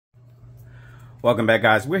Welcome back,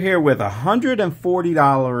 guys. We're here with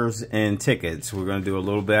 $140 in tickets. We're going to do a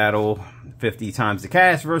little battle, 50 times the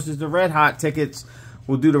cash versus the red hot tickets.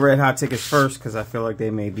 We'll do the red hot tickets first because I feel like they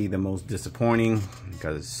may be the most disappointing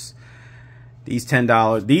because these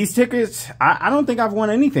 $10, these tickets, I don't think I've won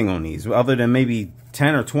anything on these other than maybe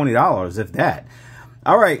 $10 or $20, if that.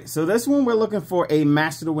 All right, so this one we're looking for a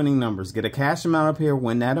match to the winning numbers. Get a cash amount up here,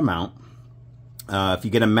 win that amount. If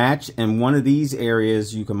you get a match in one of these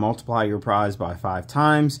areas, you can multiply your prize by 5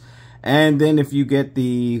 times. And then if you get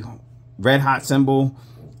the red hot symbol,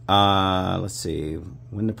 let's see,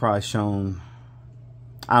 when the prize shown,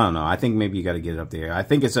 I don't know. I think maybe you got to get it up there. I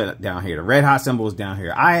think it's down here. The red hot symbol is down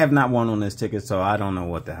here. I have not won on this ticket, so I don't know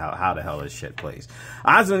what the hell, how the hell this shit plays.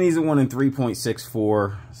 Odds on these are 1 in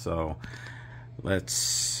 3.64. So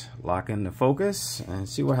let's lock in the focus and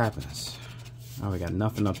see what happens. Oh, we got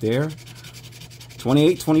nothing up there.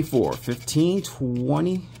 28, 24, 15,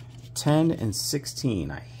 20, 10, and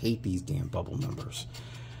 16. I hate these damn bubble numbers.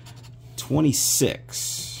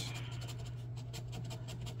 26.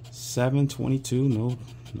 7, 22, no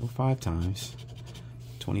 5 times.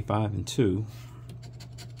 25 and 2.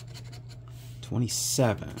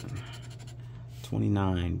 27.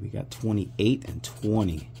 29. We got 28 and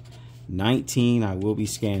 20. 19. I will be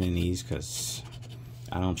scanning these because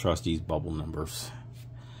I don't trust these bubble numbers.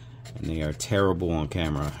 And they are terrible on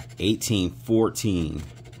camera. 18, 14,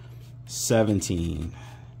 17,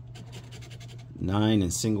 9,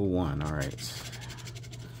 and single 1. All right.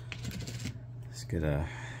 Let's get a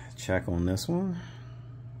check on this one.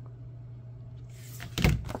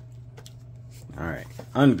 All right.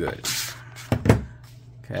 Ungood.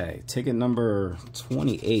 Okay. Ticket number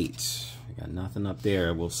 28. We got nothing up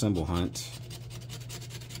there. We'll symbol hunt.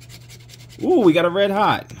 Ooh, we got a red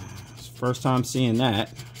hot. First time seeing that.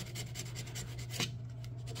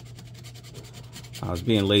 I was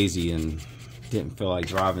being lazy and didn't feel like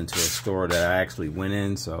driving to a store that I actually went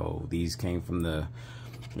in, so these came from the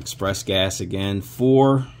Express Gas again.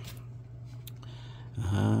 4,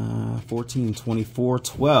 14, 24,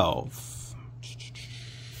 12,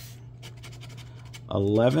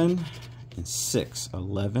 11, and 6.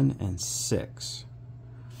 11 and 6.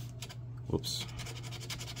 Whoops.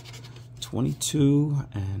 22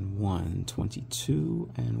 and 1.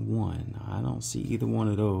 22 and 1. I don't see either one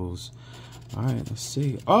of those. All right, let's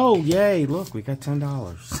see. Oh, yay. Look, we got $10.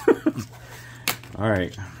 All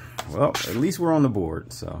right. Well, at least we're on the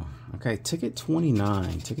board. So, okay, ticket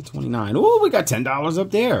 29. Ticket 29. Oh, we got $10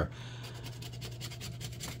 up there.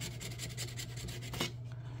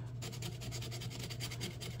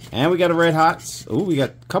 And we got a red hots. Oh, we got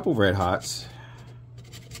a couple red hots.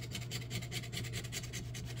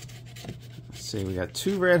 See, we got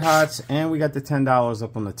 2 red hots and we got the $10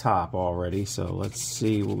 up on the top already. So let's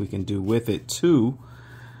see what we can do with it too.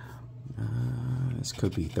 This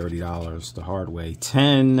could be $30 the hard way.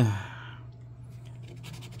 10,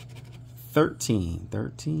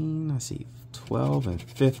 13, I see 12 and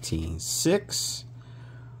 15. 6,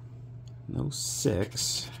 no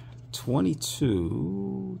 6.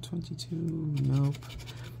 22, nope.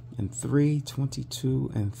 And 3,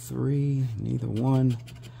 22 and 3, neither one.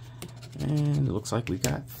 And it looks like we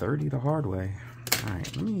got 30 the hard way. All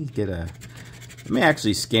right, let me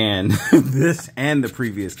actually scan this and the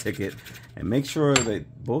previous ticket and make sure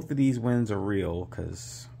that both of these wins are real,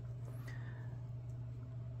 because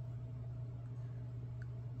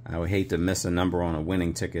I would hate to miss a number on a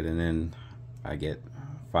winning ticket and then I get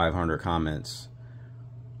 500 comments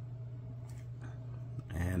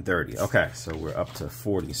and 30. Okay, so we're up to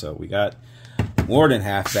 40. So we got more than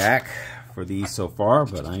half back for these so far,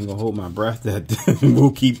 but I ain't gonna hold my breath that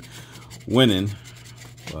we'll keep winning,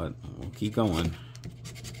 but we'll keep going.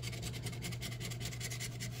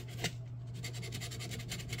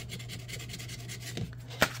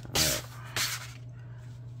 All right.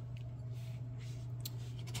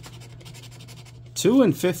 2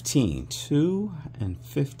 and 15. 2 and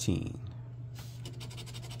 15.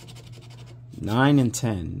 9 and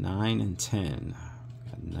 10. 9 and 10.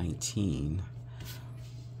 Got 19.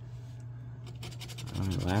 All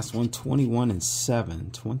right, last one, 21 and 7.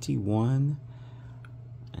 21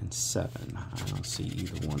 and 7. I don't see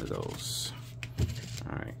either one of those.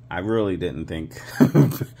 All right, I really didn't think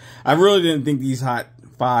these hot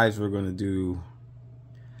fives were going to do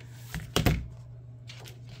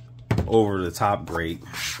over the top great,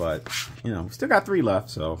 but you know, still got 3 left,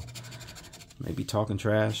 so maybe talking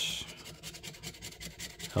trash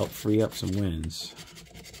help free up some wins.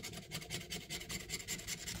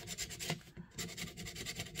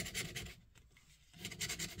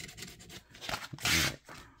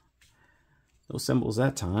 No symbols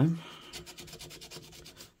that time.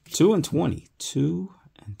 2 and 20. 2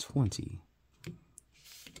 and 20.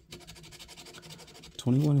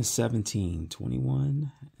 21 and 17.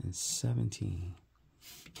 21 and 17.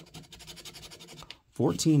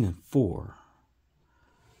 14 and 4.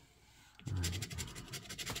 All right.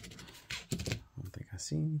 I don't think I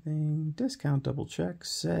see anything. Discount double check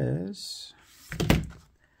says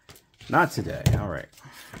not today. All right.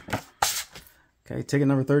 Okay, ticket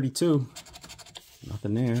number 32.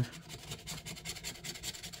 Nothing there.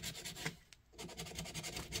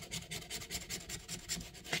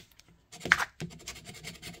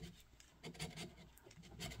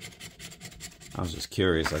 I was just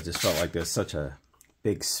curious. I just felt like there's such a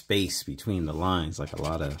big space between the lines, like a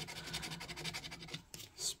lot of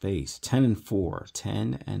space. 10 and 4.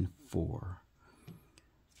 10 and 4.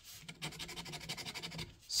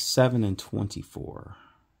 7 and 24.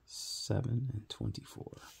 7 and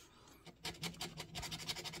 24.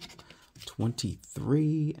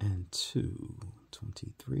 23 and 2.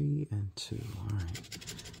 23 and 2. All right.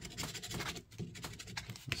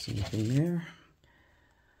 See anything there?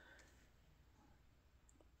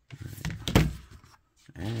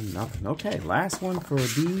 And nothing. Okay, last one for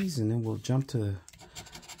these, and then we'll jump to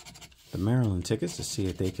the Maryland tickets to see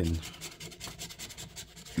if they can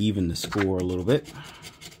even the score a little bit.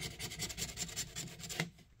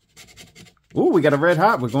 Ooh, we got a red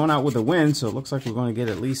hot. We're going out with a win, so it looks like we're going to get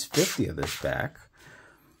at least 50 of this back.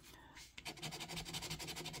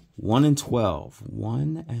 1 and 12.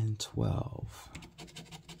 1 and 12.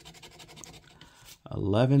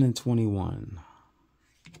 11 and 21.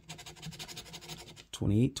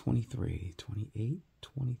 28, 23. 28,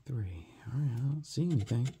 23. All right, I don't see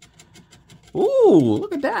anything. Ooh,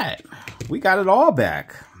 look at that. We got it all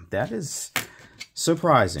back. That is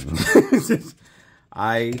surprising.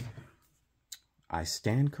 I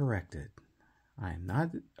stand corrected. I am not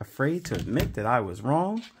afraid to admit that I was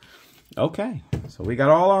wrong. Okay, so we got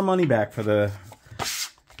all our money back for the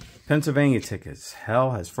Pennsylvania tickets.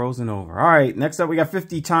 Hell has frozen over. All right, next up we got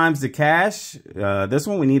 50 times the cash. This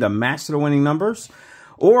one we need a match to the winning numbers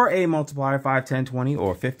or a multiplier 5, 10, 20,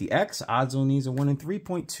 or 50x. Odds on these are 1 in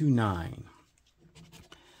 3.29.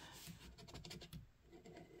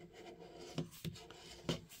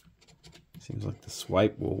 Seems like the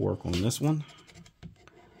swipe will work on this one.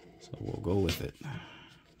 So we'll go with it.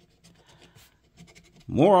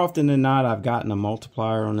 More often than not, I've gotten a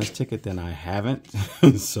multiplier on this ticket than I haven't.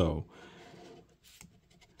 So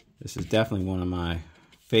this is definitely one of my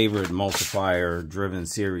favorite multiplier-driven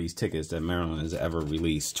series tickets that Maryland has ever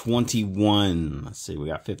released. 21. Let's see, we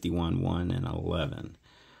got 51, 1, and 11.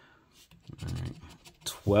 All right.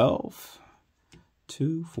 12,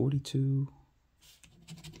 2, 42,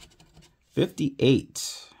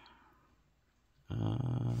 58.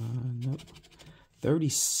 Nope.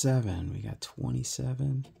 37. We got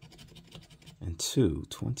 27 and 2.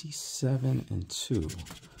 27 and 2.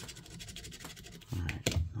 All right.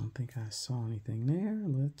 I don't think I saw anything there.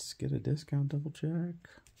 Let's get a discount double check.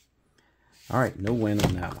 All right. No win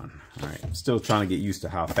on that one. All right. I'm still trying to get used to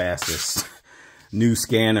how fast this new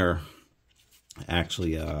scanner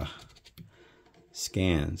actually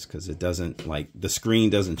scans, because it doesn't, like, the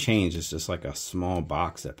screen doesn't change. It's just like a small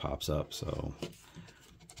box that pops up. So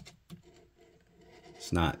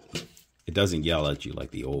it's not, it doesn't yell at you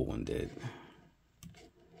like the old one did.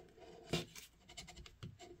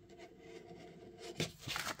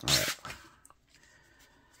 All right.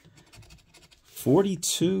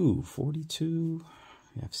 42. 42.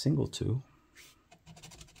 We have single 2.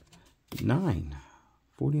 9.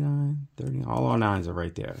 49. 30. All our 9s are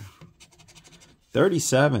right there.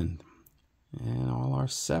 37. And all our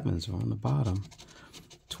 7s are on the bottom.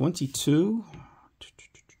 22.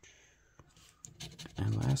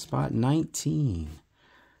 And last spot, 19.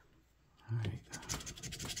 All right.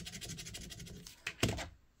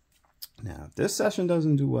 Now, if this session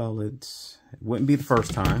doesn't do well, it wouldn't be the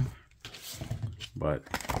first time. But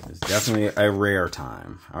it's definitely a rare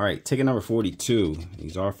time. All right, ticket number 42.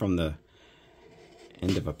 These are from the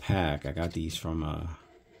end of a pack. I got these from a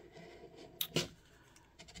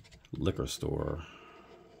liquor store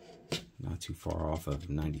not too far off of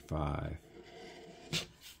 95.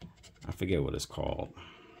 I forget what it's called.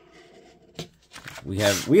 We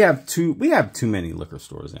have too many liquor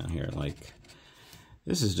stores down here. Like,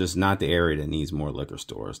 this is just not the area that needs more liquor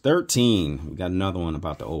stores. 13. We got another one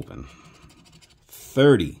about to open.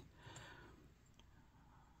 30.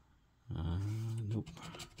 Nope.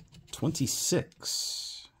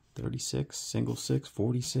 26. 36. Single 6.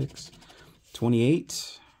 46.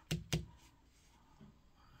 28.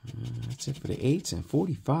 That's it for the 8s. And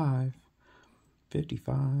 45.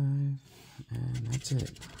 55. And that's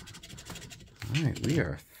it. All right, we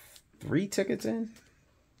are 3 tickets in?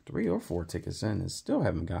 3 or 4 tickets in, and still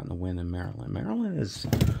haven't gotten a win in Maryland. Maryland is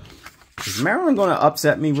Maryland going to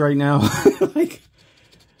upset me right now? Like,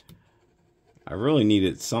 I really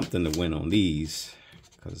needed something to win on these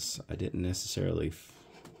because I didn't necessarily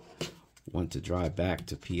want to drive back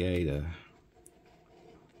to PA to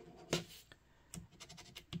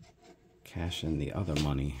cash in the other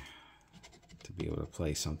money to be able to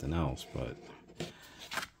play something else, but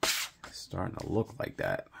it's starting to look like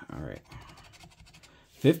that. All right.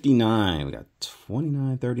 59. We got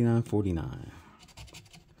 29, 39, 49.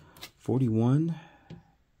 41.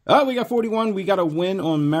 Oh, we got 41. We got a win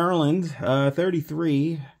on Maryland.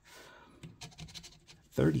 33.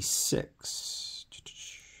 36.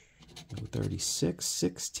 36,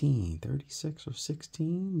 16. 36 or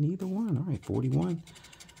 16. Neither one. All right, 41.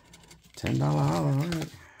 $10 holler. All right.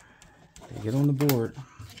 They get on the board.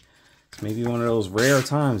 It's maybe one of those rare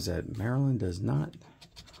times that Maryland does not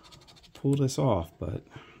pull this off, but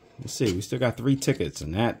let's see. We still got 3 tickets,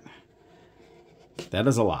 and that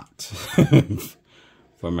is a lot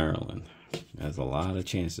for Maryland. There's a lot of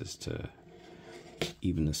chances to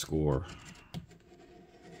even the score.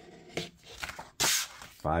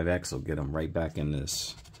 5X will get them right back in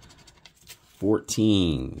this.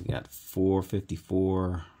 14. We got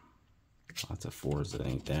 454. Lots of 4s that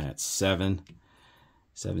ain't that. 7.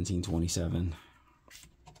 17, 27.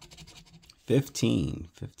 15.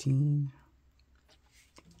 15.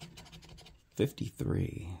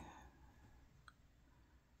 53.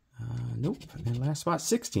 Nope. And last spot,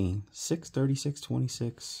 16. 6, 36,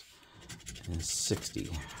 26, and 60.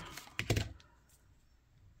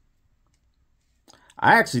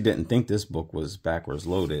 I actually didn't think this book was backwards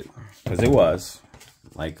loaded, because it was.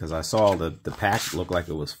 Like, because I saw the pack looked like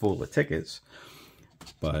it was full of tickets,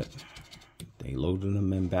 but they loaded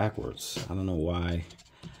them in backwards. I don't know why.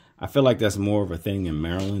 I feel like that's more of a thing in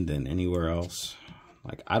Maryland than anywhere else.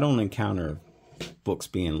 Like, I don't encounter books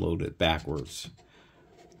being loaded backwards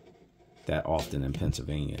that often in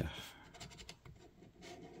Pennsylvania.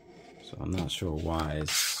 So I'm not sure why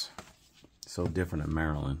it's so different in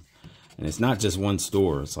Maryland. And it's not just one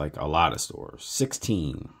store. It's like a lot of stores.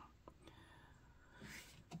 16.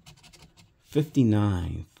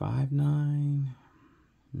 59. 59.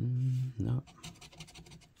 No.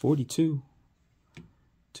 42.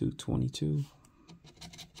 222.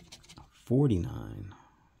 49.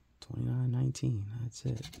 29, 19. That's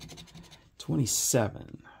it.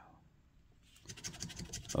 27.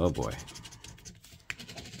 Oh boy.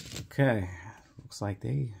 Okay. Looks like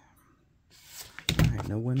they... Alright,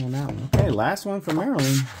 no win on that one. Okay, last one for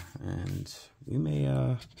Maryland. And we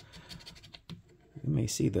may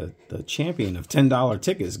see the champion of $10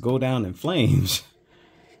 tickets go down in flames.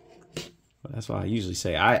 But that's why I usually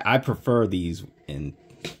say I prefer these in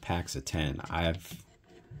packs of 10. I've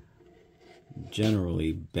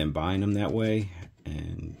generally been buying them that way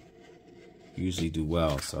and usually do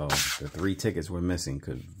well. So the 3 tickets we're missing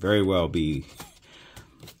could very well be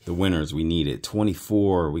the winners we needed.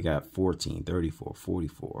 24, we got 14, 34,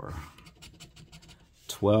 44,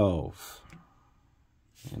 12.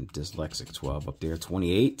 I'm dyslexic, 12 up there.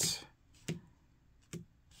 28,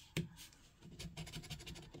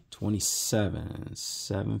 27,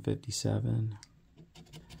 757,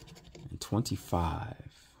 and 25.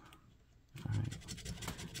 All right.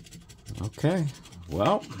 Okay.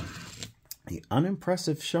 Well, the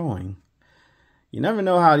unimpressive showing. You never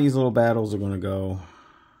know how these little battles are going to go.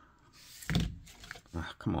 Oh,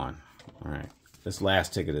 come on. All right. This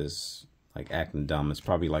last ticket is like acting dumb. It's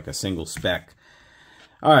probably like a single spec.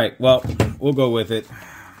 All right. Well, we'll go with it.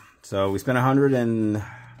 So we spent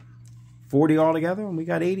 140 altogether, and we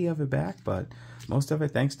got 80 of it back, but most of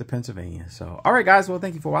it thanks to Pennsylvania. So, all right, guys. Well,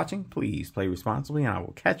 thank you for watching. Please play responsibly, and I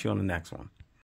will catch you on the next one.